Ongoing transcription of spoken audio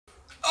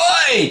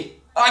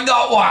I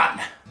got one.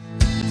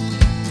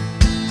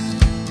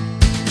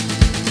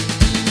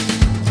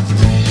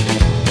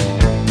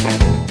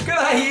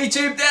 G'day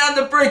YouTube, Down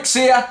to Bricks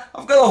here.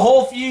 I've got a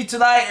haul for you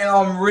today and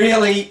I'm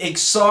really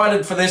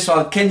excited for this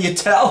one. Can you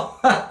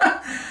tell?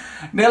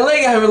 Now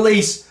LEGO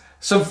release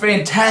some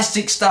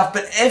fantastic stuff,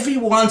 but every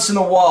once in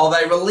a while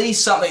they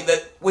release something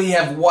that we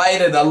have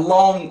waited a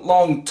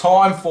long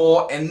time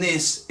for, and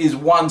this is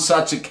one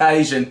such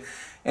occasion.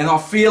 And I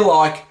feel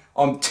like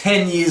I'm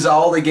 10 years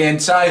old again,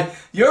 so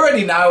you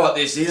already know what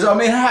this is. I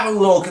mean, have a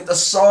look at the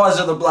size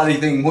of the bloody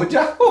thing, would you?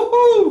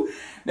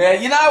 Now,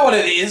 you know what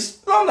it is,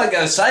 but I'm not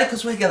going to say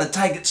because we're going to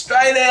take it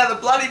straight out of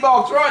the bloody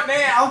box right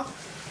now.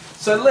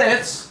 So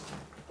let's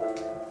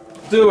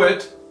do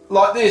it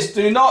like this.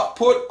 Do not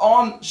put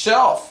on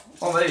shelf.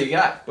 Oh, there you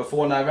go,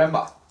 before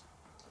November.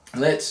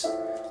 Let's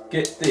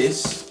get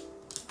this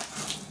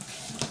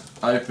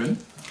open.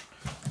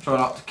 Try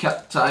not to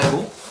cut the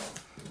table.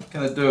 We're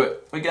going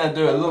to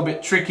do it a little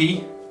bit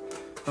tricky.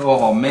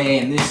 Oh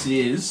man, this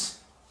is...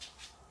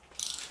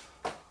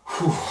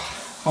 Whew.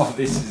 Oh,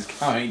 this is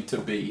going to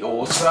be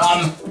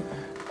awesome.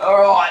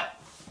 Alright.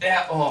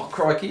 Now, oh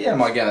crikey, how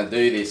am I going to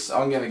do this?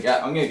 I'm going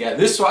to go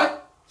this way.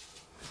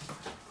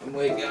 And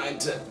we're going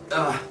to,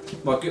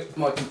 my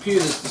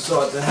computer's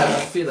decided to have a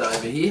fit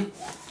over here.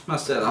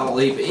 Must have had a whole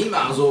heap of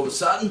emails all of a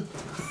sudden.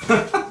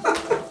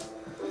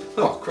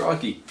 Oh,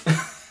 crikey.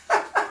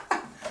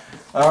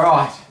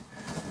 Alright.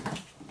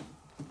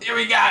 Here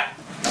we go.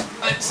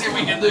 Let's see if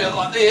we can do it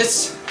like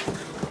this.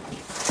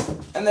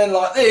 And then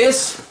like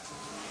this.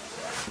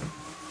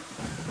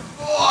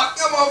 Oh,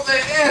 come up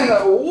there and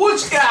the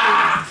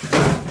whooshka!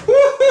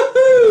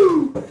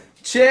 Woohoo!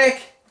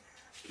 Check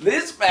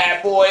this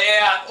bad boy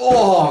out.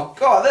 Oh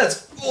god,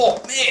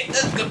 oh man,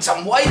 that's got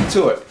some weight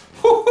to it.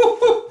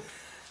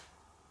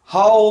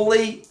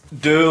 Holy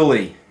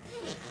dooly.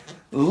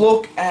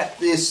 Look at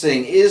this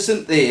thing.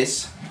 Isn't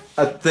this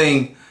a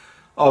thing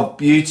of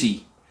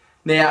beauty?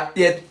 Now,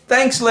 yeah,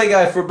 thanks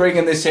LEGO for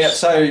bringing this out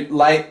so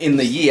late in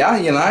the year,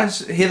 you know.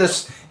 Hit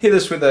us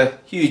with a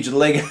huge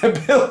LEGO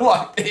build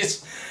like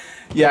this.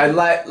 Yeah,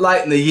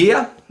 late in the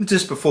year,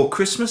 just before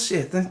Christmas.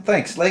 Yeah,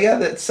 thanks LEGO.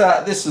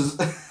 This is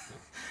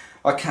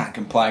I can't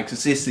complain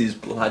because this is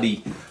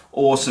bloody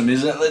awesome,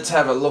 isn't it? Let's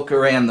have a look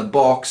around the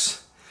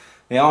box.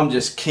 Now I'm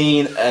just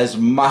keen as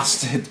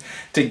mustard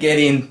to get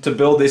in to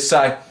build this.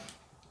 So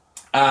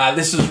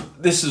this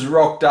is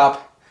rocked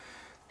up.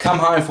 Come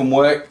home from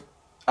work.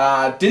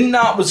 Didn't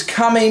know it was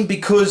coming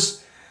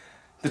because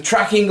the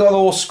tracking got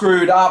all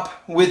screwed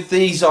up with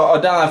these. I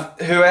don't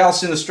know who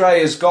else in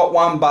Australia has got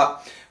one,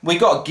 but we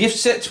got gift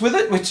sets with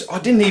it, which I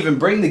didn't even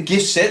bring the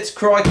gift sets,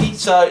 crikey.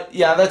 So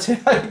yeah, that's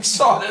how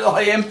excited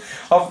I am.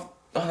 I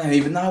don't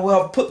even know where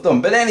I've put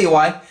them. But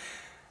anyway,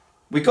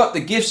 we got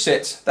the gift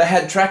sets. They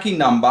had tracking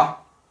number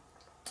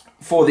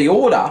for the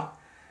order,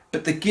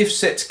 but the gift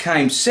sets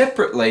came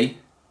separately.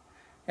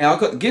 And I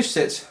got the gift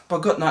sets, but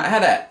I got no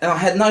ADAT. And I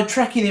had no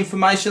tracking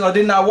information. I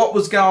didn't know what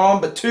was going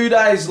on. But 2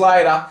 days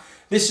later,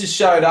 this has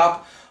showed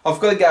up. I've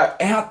got to go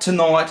out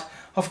tonight.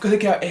 I've got to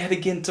go out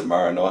again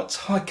tomorrow night.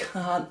 So I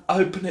can't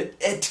open it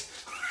yet.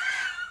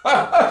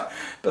 But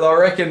I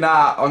reckon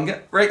I'm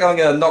going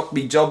to knock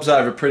me jobs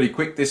over pretty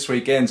quick this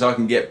weekend so I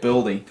can get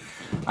building.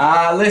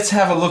 Let's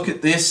have a look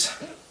at this.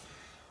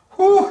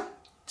 Whew,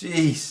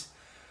 jeez.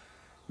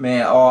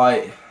 Man,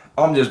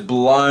 I'm just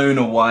blown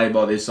away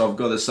by this, I've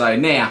got to say.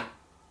 Now,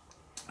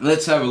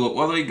 let's have a look.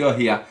 What do we got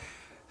here?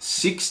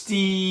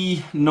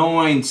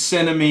 69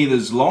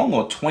 centimeters long,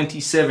 or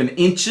 27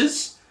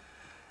 inches.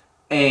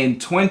 And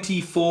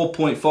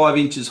 24.5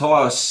 inches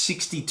high, or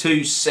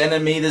 62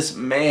 centimeters.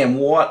 Man,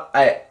 what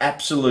an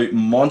absolute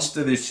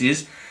monster this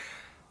is.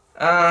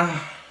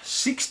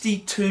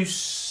 62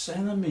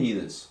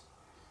 centimeters.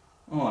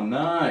 Oh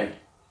no.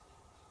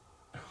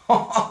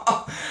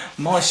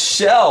 My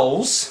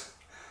shells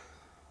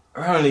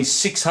are only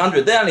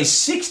 600. They're only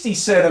 60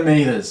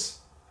 centimeters.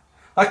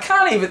 I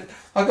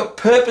got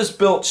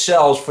purpose-built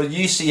shells for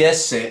UCS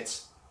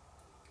sets,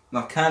 and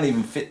I can't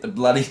even fit the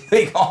bloody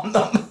thing on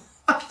them.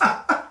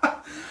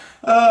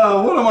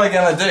 Oh, what am I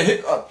going to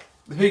do?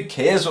 Who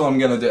cares what I'm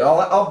going to do?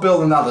 I'll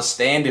build another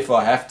stand if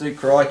I have to.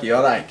 Crikey,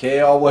 I don't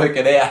care. I'll work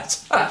it out.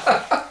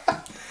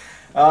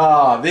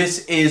 Oh,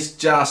 this is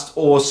just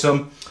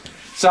awesome.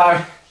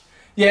 So,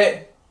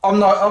 yeah, I'm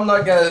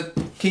not going to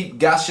keep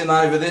gushing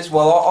over this.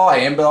 Well, I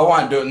am, but I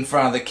won't do it in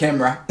front of the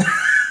camera.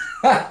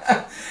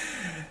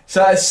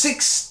 So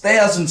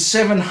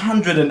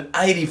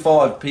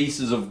 6,785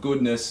 pieces of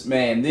goodness.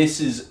 Man, this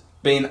has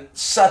been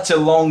such a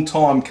long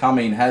time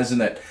coming,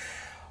 hasn't it?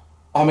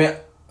 I mean,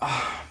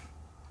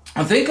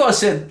 I think I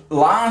said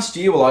last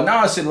year, well I know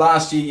I said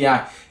last year,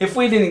 yeah, if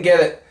we didn't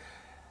get it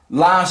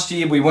last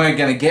year we weren't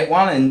going to get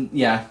one, and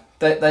yeah,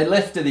 they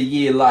left it a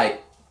year late,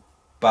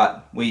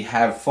 but we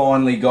have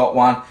finally got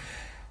one.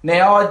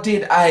 Now I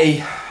did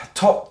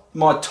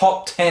my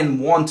top 10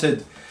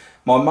 wanted,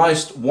 my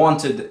most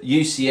wanted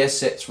UCS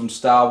sets from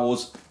Star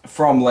Wars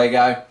from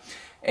LEGO,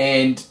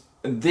 and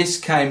this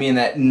came in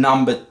at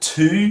number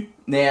 2.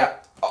 Now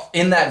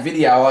in that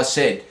video I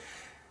said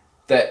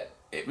that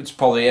it was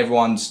probably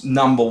everyone's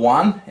number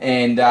one,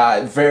 and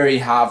very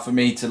hard for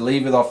me to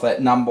leave it off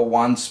that number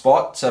one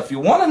spot. So if you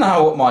want to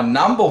know what my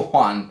number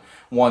one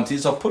want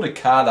is, I'll put a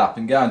card up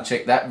and go and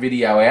check that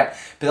video out.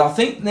 But I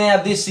think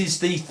now this is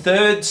the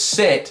third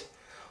set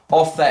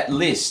off that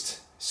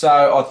list.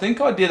 So I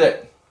think I did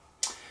it,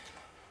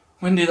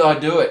 when did I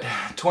do it?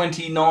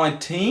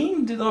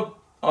 2019? Did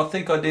I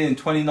think I did in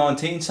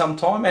 2019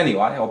 sometime.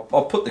 Anyway,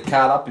 I'll put the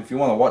card up if you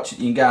want to watch it.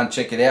 You can go and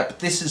check it out. But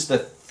this is the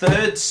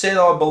third set,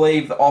 I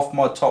believe, off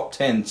my top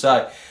 10.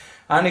 So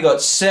I only got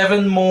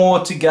 7 more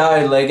to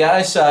go,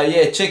 Lego. So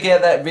yeah, check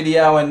out that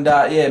video and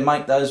yeah,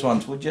 make those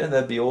ones, would you?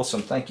 That'd be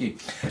awesome. Thank you.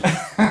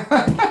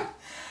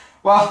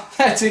 Well,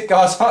 that's it,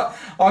 guys.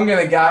 I'm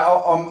gonna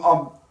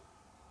go.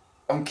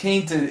 I'm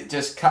keen to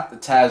just cut the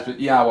tabs,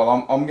 but yeah,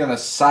 well, I'm gonna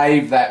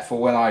save that for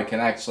when I can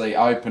actually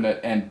open it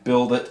and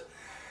build it.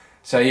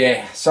 So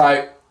yeah,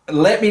 so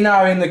let me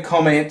know in the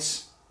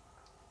comments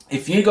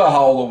if you got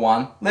hold of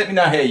one. Let me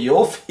know how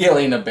you're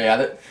feeling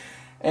about it,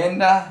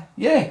 and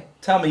yeah,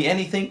 tell me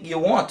anything you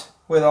want.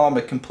 Whether I'm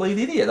a complete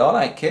idiot,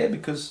 I don't care,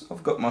 because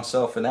I've got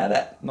myself an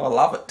AT-AT and I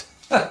love it.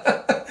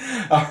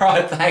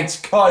 Alright, thanks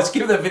guys.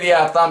 Give the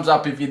video a thumbs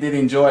up if you did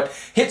enjoy it.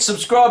 Hit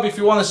subscribe if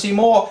you want to see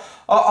more.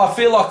 I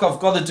feel like I've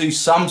got to do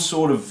some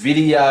sort of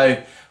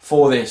video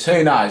for this.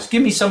 Who knows?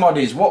 Give me some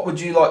ideas. What would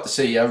you like to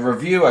see? A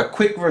review, a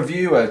quick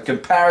review, a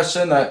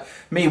comparison,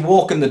 me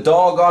walking the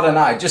dog? I don't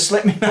know. Just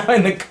let me know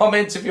in the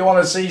comments if you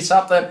want to see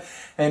something.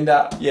 And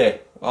yeah,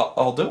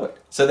 I'll do it.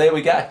 So there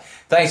we go.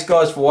 Thanks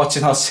guys for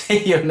watching. I'll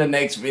see you in the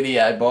next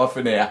video. Bye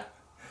for now.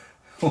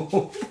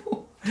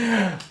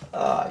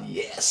 Ah,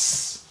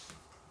 yes.